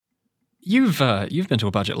You've been to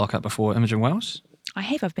a budget lockup before, Imogen Wells. I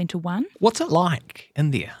have. I've been to one. What's it like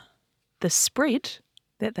in there? The spread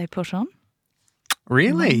that they put on.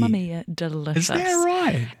 Really? Mamma mia, delicious. Is that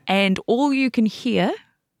right? And all you can hear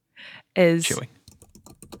is Chewing.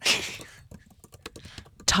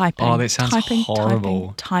 typing. Oh, that sounds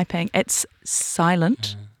horrible. Typing. It's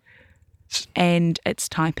silent. And it's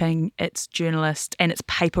typing, it's journalist, and it's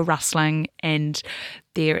paper rustling, and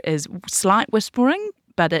there is slight whispering,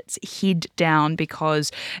 but it's head down because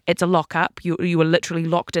it's a lockup. You are literally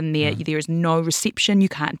locked in there. There is no reception. You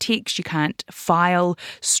can't text. You can't file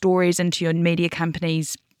stories into your media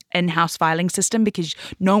company's in-house filing system because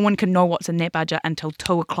no one can know what's in that budget until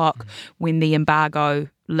 2:00 when the embargo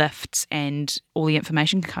lifts and all the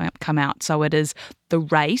information can come out. So it is the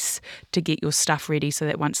race to get your stuff ready so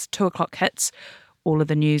that once 2:00 hits, all of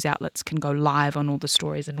the news outlets can go live on all the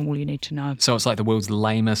stories and all you need to know. So it's like the world's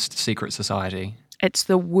lamest secret society. It's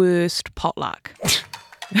the worst potluck.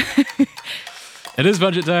 It is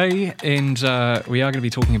budget day, and we are going to be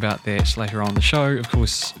talking about that later on in the show. Of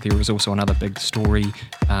course, there is also another big story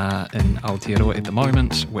in Aotearoa at the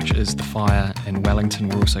moment, which is the fire in Wellington.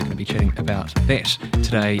 We're also going to be chatting about that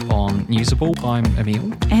today on Newsable. I'm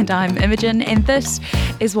Emile. And I'm Imogen, and this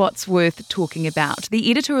is what's worth talking about.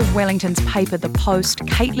 The editor of Wellington's paper, The Post,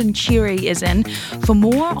 Caitlin Cherry, is in for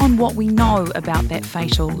more on what we know about that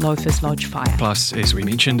fatal Loafers Lodge fire. Plus, as we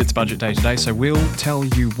mentioned, it's budget day today, so we'll tell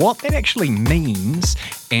you what that actually means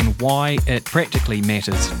and why it practically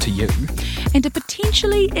matters to you. And a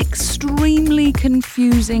potentially extremely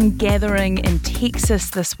confusing gathering in Texas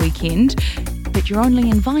this weekend, but you're only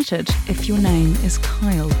invited if your name is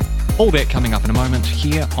Kyle. All that coming up in a moment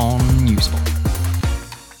here on Newsable.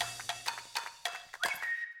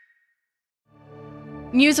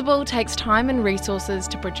 Newsable takes time and resources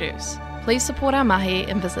to produce. Please support our mahi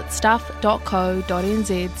and visit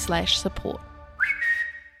stuff.co.nz/support.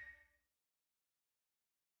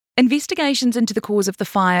 Investigations into the cause of the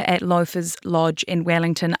fire at Loafers Lodge in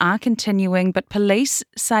Wellington are continuing, but police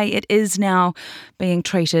say it is now being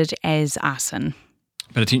treated as arson.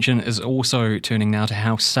 But attention is also turning now to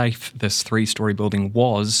how safe this 3-storey building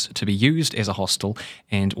was to be used as a hostel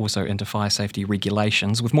and also into fire safety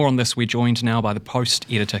regulations. With more on this, we're joined now by the Post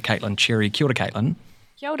editor, Caitlin Cherry. Kia ora, Caitlin.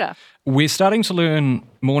 Kia ora. We're starting to learn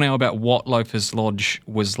more now about what Loafers Lodge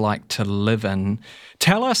was like to live in.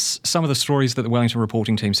 Tell us some of the stories that the Wellington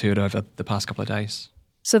reporting team's heard over the past couple of days.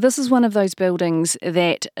 So this is one of those buildings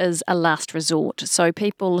that is a last resort. So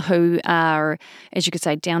people who are, as you could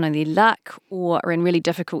say, down on their luck or are in really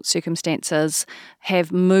difficult circumstances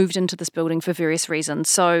have moved into this building for various reasons.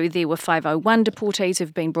 So there were 501 deportees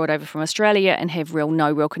who've been brought over from Australia and have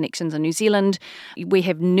no real connections in New Zealand. We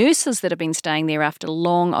have nurses that have been staying there after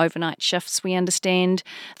long overnight shifts, we understand.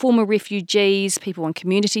 Former refugees, people on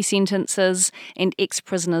community sentences, and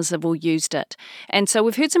ex-prisoners have all used it. And so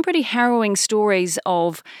we've heard some pretty harrowing stories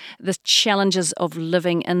of the challenges of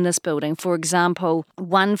living in this building. For example,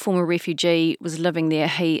 one former refugee was living there.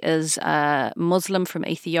 He is a Muslim from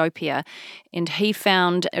Ethiopia, and he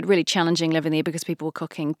found it really challenging living there because people were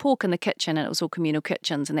cooking pork in the kitchen and it was all communal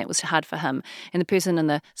kitchens, and that was hard for him. And the person in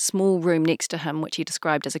the small room next to him, which he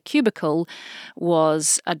described as a cubicle,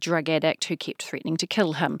 was a drug addict who kept threatening to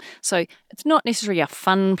kill him. So it's not necessarily a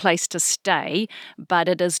fun place to stay, but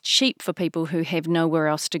it is cheap for people who have nowhere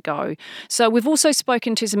else to go. So we've also spoken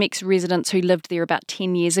to some ex-residents who lived there about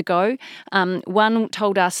 10 years ago. One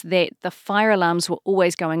told us that the fire alarms were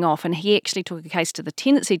always going off, and he actually took a case to the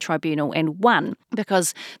Tenancy Tribunal and won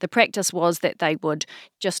because the practice was that they would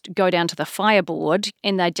just go down to the fire board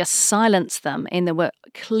and they'd just silence them, and there were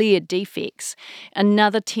clear defects.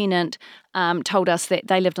 Another tenant told us that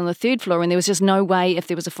they lived on the 3rd floor and there was just no way if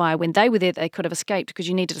there was a fire when they were there they could have escaped because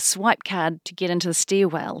you needed a swipe card to get into the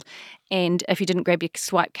stairwell, and if you didn't grab your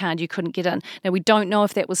swipe card you couldn't get in. Now we don't know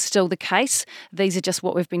if that was still the case. These are just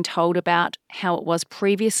what we've been told about how it was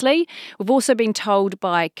previously. We've also been told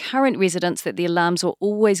by current residents that the alarms were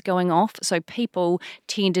always going off, so people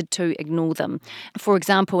tended to ignore them. For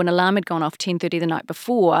example, an alarm had gone off 10:30 the night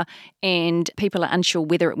before and people are unsure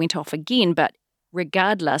whether it went off again, but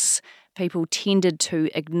regardless, people tended to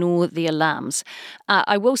ignore the alarms.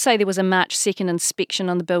 I will say there was a March 2nd inspection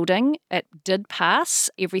on the building. It did pass.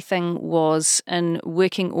 Everything was in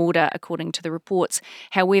working order according to the reports.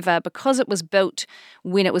 However, because it was built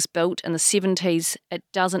when it was built in the 70s, it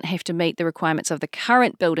doesn't have to meet the requirements of the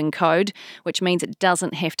current building code, which means it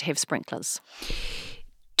doesn't have to have sprinklers.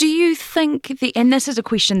 Do you think, and this is a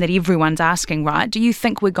question that everyone's asking, right? Do you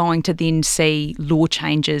think we're going to then see law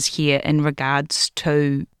changes here in regards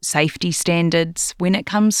to safety standards when it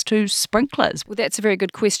comes to sprinklers? Well, that's a very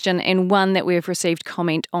good question, and one that we've received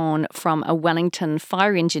comment on from a Wellington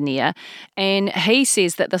fire engineer. And he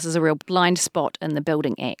says that this is a real blind spot in the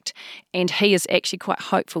Building Act, and he is actually quite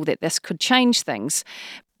hopeful that this could change things.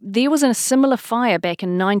 There was a similar fire back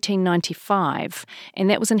in 1995, and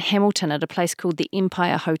that was in Hamilton at a place called the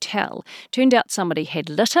Empire Hotel. Turned out somebody had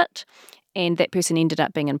lit it, and that person ended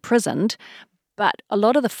up being imprisoned. But a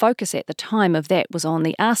lot of the focus at the time of that was on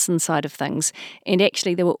the arson side of things, and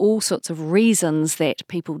actually there were all sorts of reasons that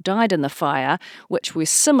people died in the fire, which were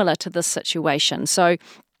similar to this situation. So,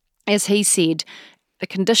 as he said, the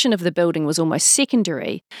condition of the building was almost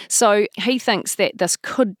secondary. So he thinks that this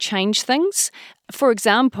could change things. For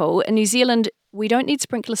example, in New Zealand, we don't need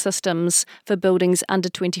sprinkler systems for buildings under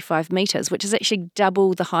 25 metres, which is actually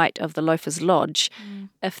double the height of the Loafers Lodge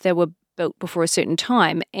if they were built before a certain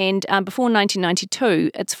time. And before 1992,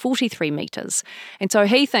 it's 43 metres. And so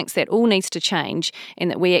he thinks that all needs to change, and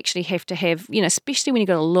that we actually have to have, especially when you've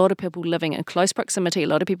got a lot of people living in close proximity, a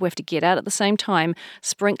lot of people have to get out at the same time,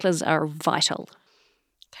 sprinklers are vital.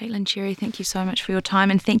 Caitlin, Cherry, thank you so much for your time,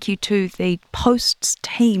 and thank you to the Post's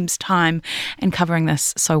team's time in covering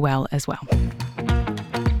this so well as well.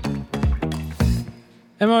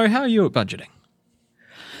 Emma, how are you at budgeting?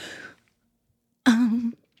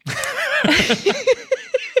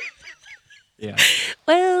 Yeah.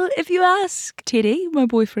 Well, if you ask Teddy, my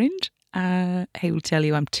boyfriend, he will tell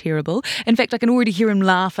you I'm terrible. In fact, I can already hear him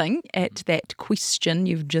laughing at that question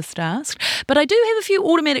you've just asked. But I do have a few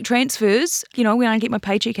automatic transfers. When I get my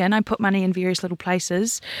paycheck in, I put money in various little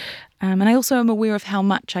places. And I also am aware of how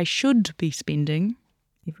much I should be spending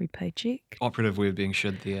every paycheck. Operative word being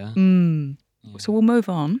should there. Yeah. So we'll move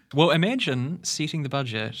on. Well, imagine setting the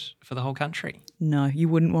budget for the whole country. No, you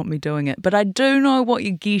wouldn't want me doing it. But I do know what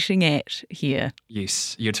you're getting at here.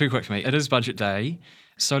 Yes, you're too quick for me. It is budget day.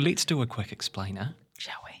 So let's do a quick explainer.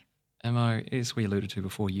 Shall we? Emo, as we alluded to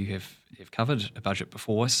before, you have covered a budget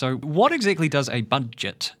before. So what exactly does a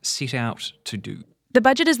budget set out to do? The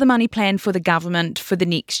budget is the money plan for the government for the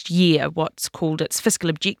next year, what's called its fiscal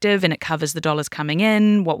objective, and it covers the dollars coming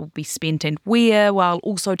in, what will be spent and where, while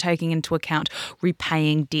also taking into account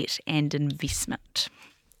repaying debt and investment.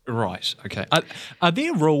 Right, okay. Are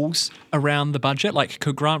there rules around the budget? Like,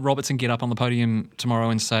 could Grant Robertson get up on the podium tomorrow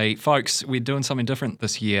and say, folks, we're doing something different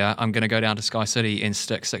this year. I'm going to go down to Sky City and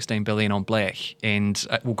stick $16 billion on black, and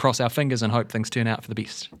we'll cross our fingers and hope things turn out for the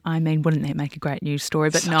best. I mean, wouldn't that make a great news story?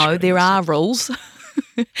 But Such no, good there news. are rules.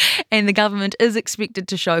 And the government is expected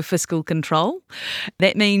to show fiscal control.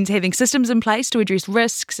 That means having systems in place to address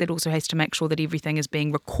risks. It also has to make sure that everything is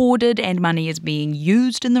being recorded and money is being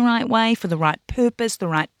used in the right way, for the right purpose, the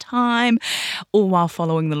right time, all while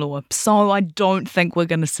following the law. So I don't think we're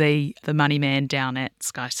going to see the money man down at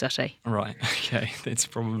Sky City. Right, okay. That's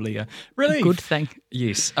probably a relief. Good thing.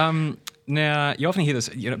 Yes. Now, you often hear this,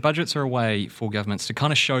 budgets are a way for governments to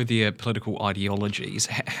kind of show their political ideologies.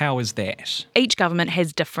 How is that? Each government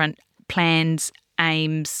has different plans,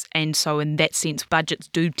 aims, and so in that sense, budgets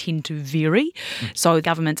do tend to vary. So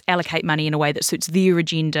governments allocate money in a way that suits their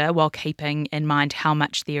agenda while keeping in mind how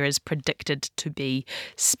much there is predicted to be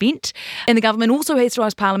spent. And the government also has to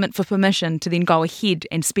ask Parliament for permission to then go ahead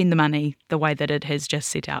and spend the money the way that it has just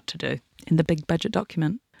set out to do in the big budget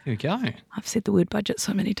document. Here we go. I've said the word budget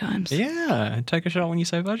so many times. Yeah, take a shot when you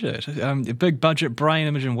say budget. Big budget brain,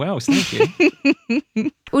 Imogen Wells. Thank you.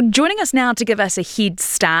 Well, joining us now to give us a head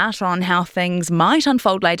start on how things might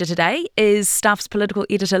unfold later today is Stuff's political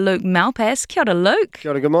editor Luke Malpass. Kia ora, Luke. Kia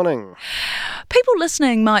ora, good morning. People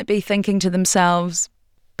listening might be thinking to themselves,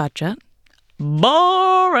 budget?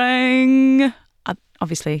 Boring.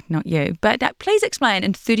 Obviously not you, but please explain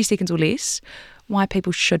in 30 seconds or less why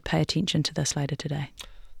people should pay attention to this later today.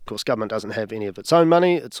 Of course, government doesn't have any of its own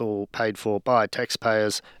money. It's all paid for by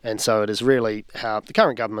taxpayers. And so it is really how the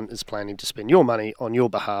current government is planning to spend your money on your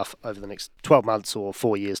behalf over the next 12 months or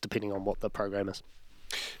 4 years, depending on what the program is.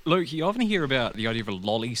 Luke, you often hear about the idea of a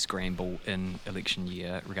lolly scramble in election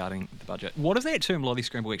year regarding the budget. What does that term lolly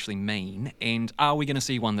scramble actually mean? And are we going to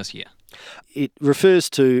see one this year? It refers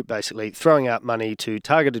to basically throwing out money to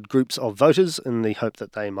targeted groups of voters in the hope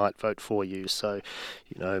that they might vote for you. So,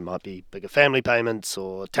 it might be bigger family payments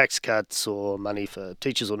or tax cuts or money for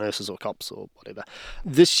teachers or nurses or cops or whatever.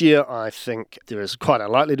 This year, I think there is quite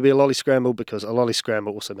unlikely to be a lolly scramble because a lolly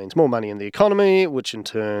scramble also means more money in the economy, which in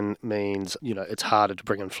turn means, it's harder to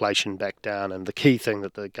bring inflation back down. And the key thing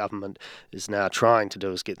that the government is now trying to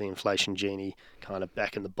do is get the inflation genie kind of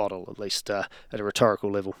back in the bottle, at least at a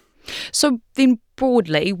rhetorical level. So then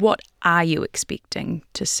broadly, what are you expecting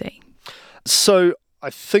to see? So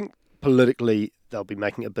I think politically they'll be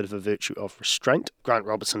making a bit of a virtue of restraint. Grant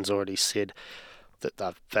Robertson's already said that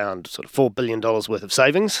they've found sort of $4 billion worth of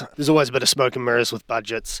savings. There's always a bit of smoke and mirrors with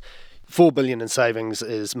budgets. $4 billion in savings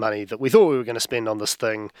is money that we thought we were going to spend on this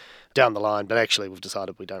thing down the line, but actually we've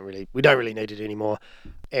decided we don't really need it anymore.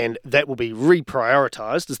 And that will be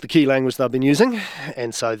reprioritised is the key language they've been using,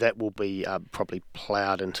 and so that will be probably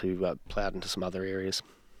ploughed into some other areas.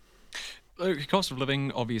 The cost of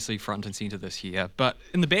living, obviously front and centre this year, but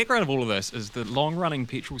in the background of all of this is the long-running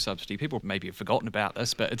petrol subsidy. People maybe have forgotten about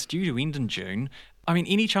this, but it's due to end in June. I mean,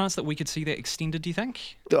 any chance that we could see that extended, do you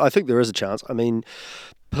think? I think there is a chance. I mean,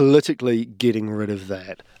 politically getting rid of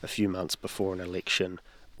that a few months before an election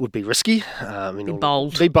would be risky. Be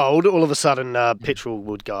bold. Be bold. All of a sudden, petrol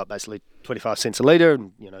would go up basically 25 cents a litre,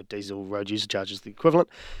 and diesel road user charges the equivalent.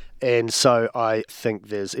 And so I think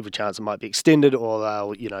there's every chance it might be extended, or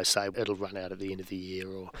they'll, say it'll run out at the end of the year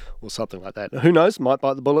or something like that. Who knows? Might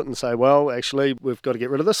bite the bullet and say, well, actually, we've got to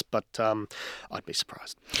get rid of this, but I'd be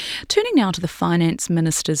surprised. Turning now to the Finance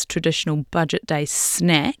Minister's traditional Budget Day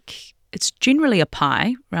snack. It's generally a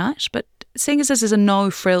pie, right? But seeing as this is a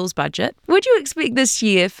no-frills budget, would you expect this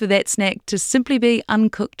year for that snack to simply be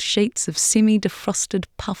uncooked sheets of semi-defrosted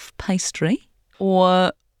puff pastry?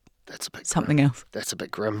 Or that's a bit something grim. else? That's a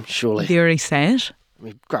bit grim, surely. Very sad. I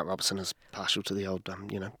mean, Grant Robertson is partial to the old,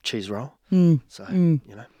 cheese roll. So,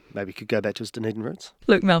 maybe he could go back to his Dunedin roots.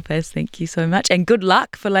 Luke Malpass, thank you so much. And good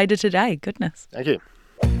luck for later today. Goodness. Thank you.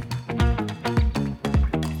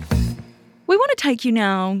 We want to take you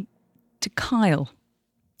now to Kyle.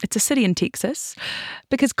 It's a city in Texas,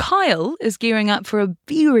 because Kyle is gearing up for a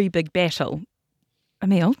very big battle.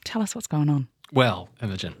 Emil, tell us what's going on. Well,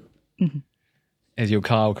 Imogen, as your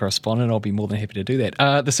Kyle correspondent, I'll be more than happy to do that.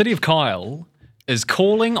 The city of Kyle is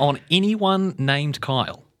calling on anyone named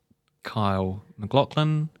Kyle. Kyle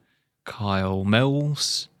McLaughlin, Kyle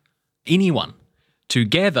Mills, anyone to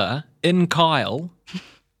gather in Kyle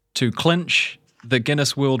to clinch the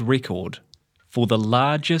Guinness World Record for the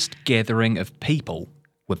largest gathering of people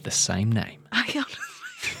with the same name.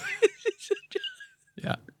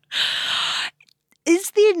 Yeah.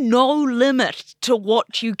 Is there no limit to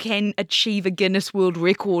what you can achieve a Guinness World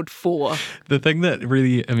Record for? The thing that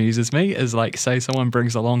really amuses me is, say someone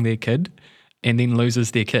brings along their kid and then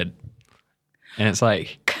loses their kid. And it's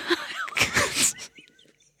like...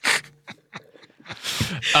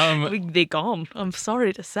 They're gone, I'm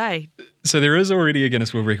sorry to say. So there is already a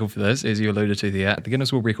Guinness World Record for this, as you alluded to there. The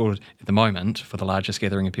Guinness World Record at the moment for the largest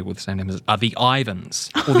gathering of people with the same name are the Ivans,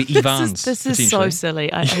 or the Evans. This is so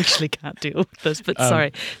silly. I actually can't deal with this, but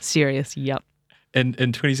sorry. Serious, yep. In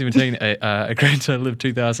 2017, a grand total of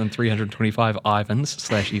 2,325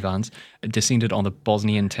 Ivans/Evans descended on the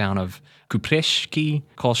Bosnian town of Kupreshki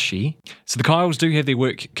Koshi. So the Kyles do have their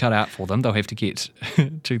work cut out for them. They'll have to get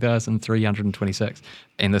 2,326.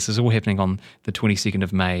 And this is all happening on the 22nd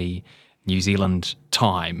of May, New Zealand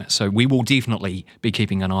time. So we will definitely be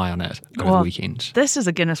keeping an eye on it over the weekend. This is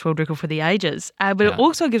a Guinness World Record for the ages. But it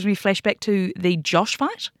also gives me flashback to the Josh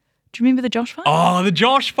fight. Do you remember the Josh fight? Oh, the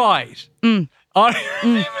Josh fight! I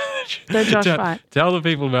remember the Josh fight. Tell the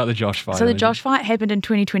people about the Josh fight. So the Josh fight happened in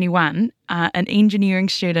 2021. An engineering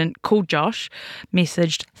student called Josh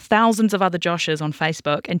messaged thousands of other Joshes on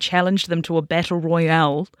Facebook and challenged them to a battle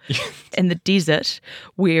royale in the desert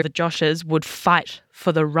where the Joshes would fight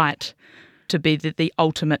for the right to be the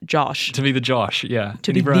ultimate Josh. To be the Josh, yeah.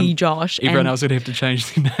 To be the Josh. Everyone else would have to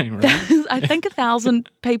change their name, right? I think 1,000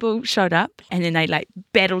 people showed up, and then they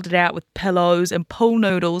battled it out with pillows and pool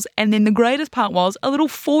noodles, and then the greatest part was a little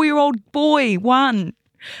 4-year-old boy won,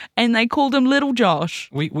 and they called him Little Josh.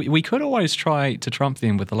 We could always try to trump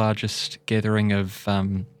them with the largest gathering of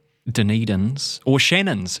Dunedins or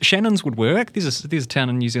Shannons. Shannons would work. There's a town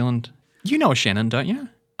in New Zealand. You know a Shannon, don't you?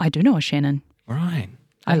 I do know a Shannon. Right.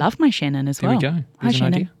 I love my Shannon as well. There we go. Hi,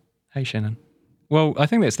 Shannon. Idea. Hey, Shannon. Well, I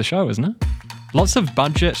think that's the show, isn't it? Lots of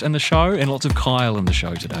budget in the show and lots of Kyle in the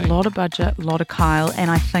show today. A lot of budget, a lot of Kyle, and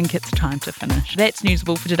I think it's time to finish. That's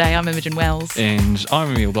Newsable for today. I'm Imogen Wells. And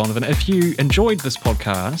I'm Emil Donovan. If you enjoyed this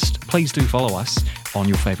podcast, please do follow us on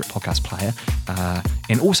your favourite podcast player.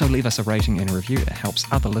 And also leave us a rating and a review. It helps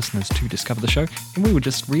other listeners to discover the show, and we would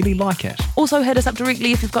just really like it. Also hit us up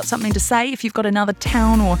directly if you've got something to say, if you've got another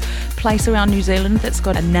town or place around New Zealand that's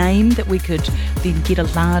got a name that we could then get a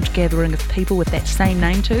large gathering of people with that same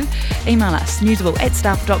name to. Email us,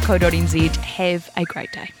 newsable@stuff.co.nz. Have a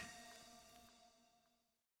great day.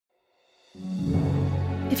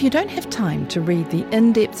 If you don't have time to read the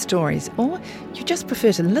in-depth stories, or you just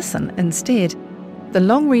prefer to listen instead, The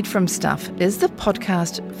Long Read from Stuff is the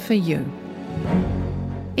podcast for you.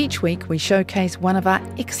 Each week we showcase one of our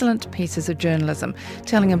excellent pieces of journalism,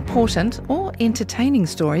 telling important or entertaining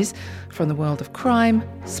stories from the world of crime,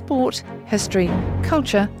 sport, history,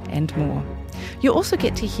 culture and more. You'll also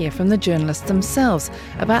get to hear from the journalists themselves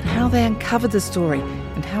about how they uncovered the story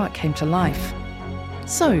and how it came to life.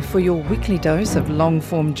 So, for your weekly dose of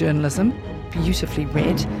long-form journalism, beautifully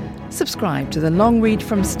read, subscribe to the Long Read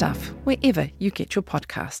from Stuff wherever you get your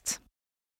podcasts.